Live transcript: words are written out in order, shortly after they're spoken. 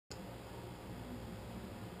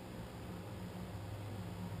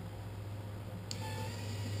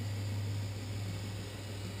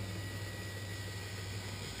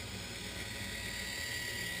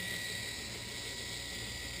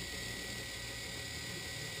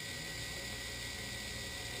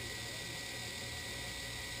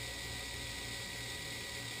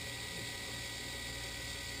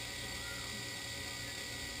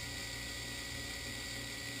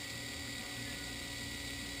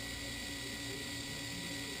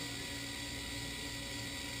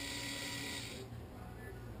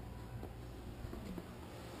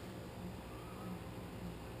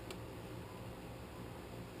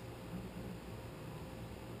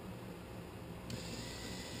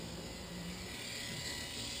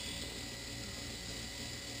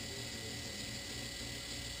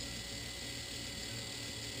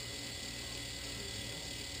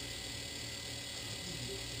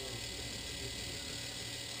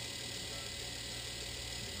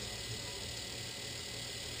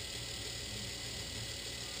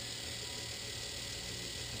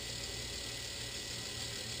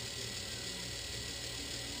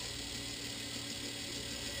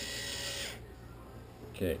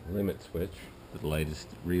Okay, limit switch. The light is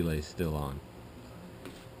relay still on,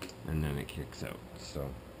 and then it kicks out. So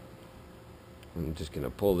I'm just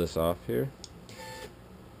gonna pull this off here.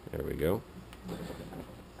 There we go.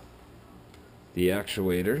 The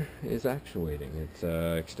actuator is actuating. It's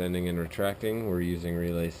extending and retracting. We're using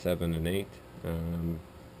relays 7 and 8.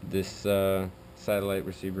 This satellite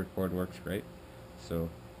receiver cord works great. So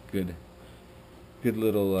good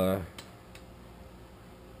little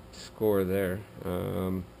score there.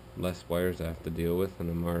 Less wires I have to deal with,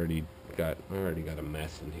 and I already got a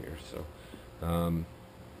mess in here. So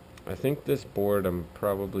I think this board I'm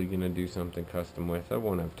probably gonna do something custom with. I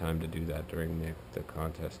won't have time to do that during the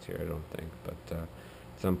contest here, I don't think, but at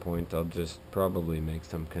some point I'll just probably make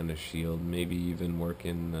some kind of shield, maybe even work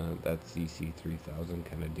in that CC3000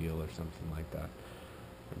 kind of deal or something like that.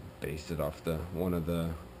 Base it off the one of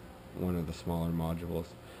the smaller modules.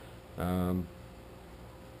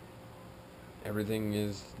 Everything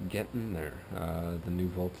is getting there. The new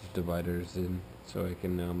voltage divider's in, so I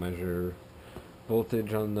can now measure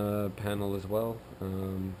voltage on the panel as well.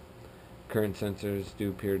 Current sensors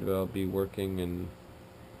do appear to be working and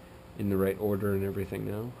in the right order and everything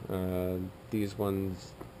now. These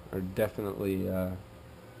ones are definitely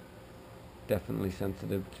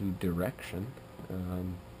sensitive to direction.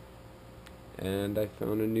 And I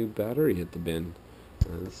found a new battery at the bin.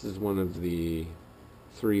 This is one of the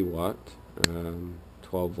 3-watt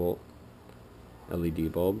 12-volt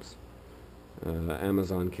LED bulbs.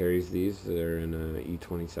 Amazon carries these. They're in a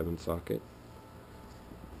E27 socket.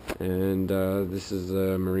 And this is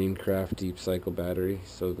a Marine Craft Deep Cycle battery,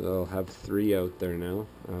 so they'll have 3 out there now.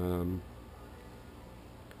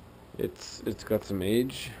 It's got some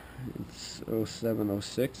age. It's 07,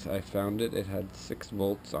 06. I found it. It had 6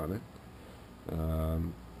 volts on it.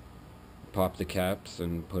 Popped the caps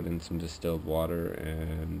and put in some distilled water,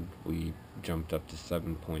 and we jumped up to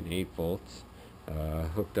 7.8 volts.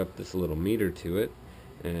 Hooked up this little meter to it,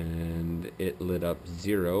 and it lit up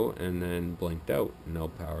 0 and then blinked out, no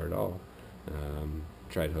power at all.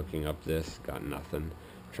 Tried hooking up this, got nothing.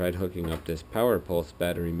 Tried hooking up this powerpulse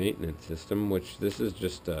battery maintenance system, which this is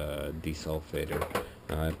just a desulfator.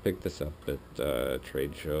 I picked this up at a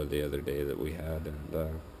trade show the other day that we had,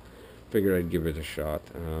 and figured I'd give it a shot.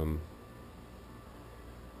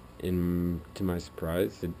 To my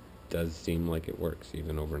surprise, it does seem like it works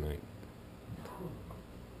even overnight.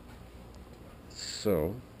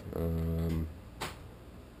 So,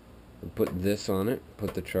 put this on it,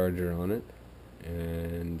 put the charger on it,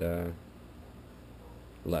 and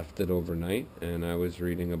left it overnight, and I was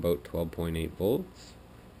reading about 12.8 volts.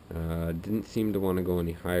 Didn't seem to want to go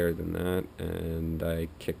any higher than that, and I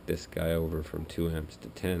kicked this guy over from 2 amps to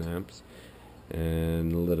 10 amps.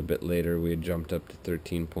 And a little bit later we had jumped up to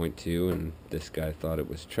 13.2, and this guy thought it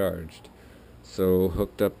was charged. So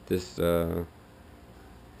hooked up this 12-volt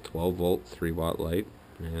 3-watt light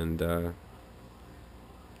and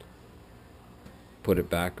put it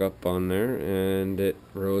back up on there, and it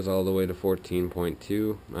rose all the way to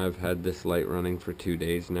 14.2. I've had this light running for 2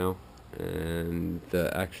 days now, and the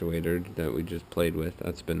actuator that we just played with,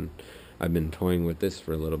 I've been toying with this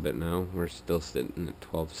for a little bit now. We're still sitting at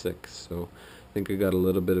 12.6, so I think I got a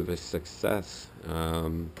little bit of a success.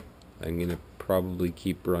 I'm gonna probably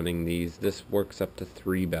keep running these. This works up to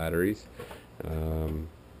 3 batteries.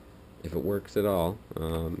 If it works at all,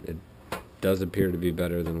 it does appear to be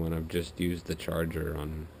better than when I've just used the charger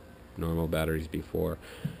on normal batteries before.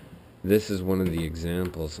 This is one of the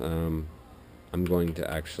examples. I'm going to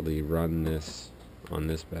actually run this on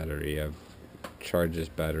this battery. I've charged this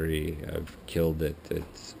battery, I've killed it.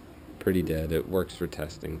 It's pretty dead. It works for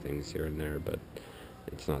testing things here and there, but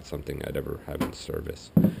it's not something I'd ever have in service.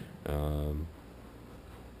 So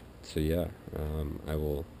yeah, I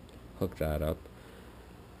will hook that up.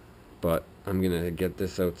 But I'm gonna get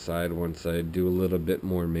this outside. Once I do a little bit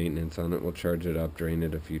more maintenance on it, we'll charge it up, drain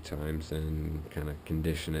it a few times, and kind of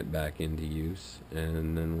condition it back into use,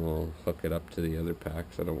 and then we'll hook it up to the other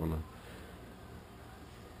packs. I don't want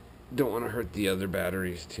to hurt the other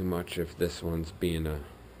batteries too much if this one's being a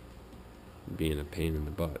pain in the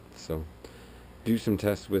butt. So do some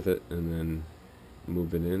tests with it and then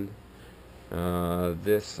move it in.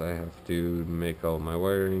 This I have to make all my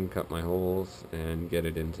wiring, cut my holes, and get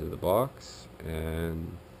it into the box,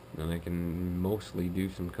 and then I can mostly do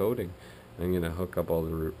some coding. I'm gonna hook up all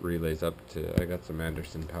the relays up to, I got some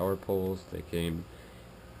Anderson power poles. They came,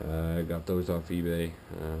 I got those off eBay.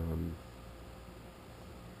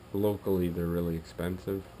 Locally they're really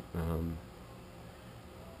expensive,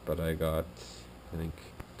 but I got, I think,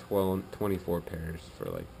 24 pairs for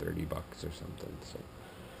like 30 bucks or something, so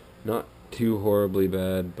not too horribly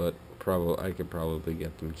bad, but I could probably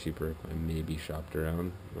get them cheaper if I maybe shopped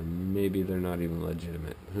around, or maybe they're not even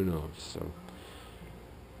legitimate. Who knows?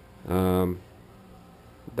 So,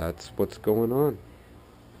 that's what's going on.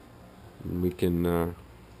 And we can.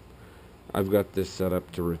 I've got this set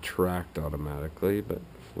up to retract automatically, but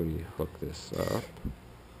if we hook this up,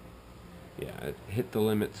 yeah, it hit the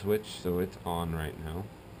limit switch, so it's on right now.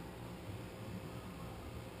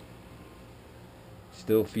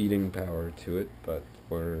 Still feeding power to it, but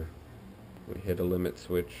we hit a limit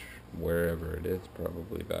switch wherever it is,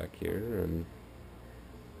 probably back here, and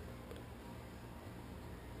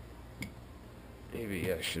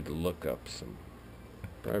maybe I should look up some.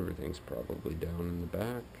 Everything's probably down in the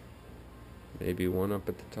back. Maybe one up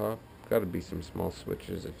at the top. Gotta be some small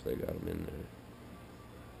switches if they got them in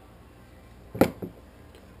there.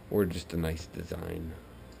 Or just a nice design.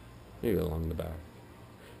 Maybe along the back.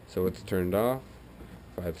 So it's turned off.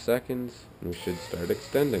 5 seconds, and we should start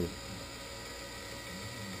extending.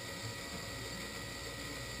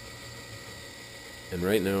 And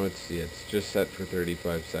right now it's just set for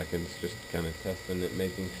 35 seconds, just kind of testing it,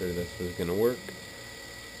 making sure this was going to work.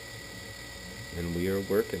 And we are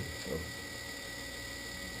working, so.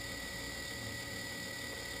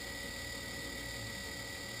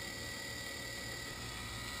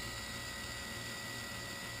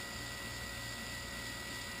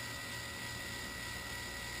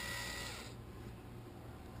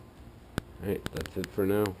 Alright, that's it for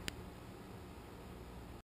now.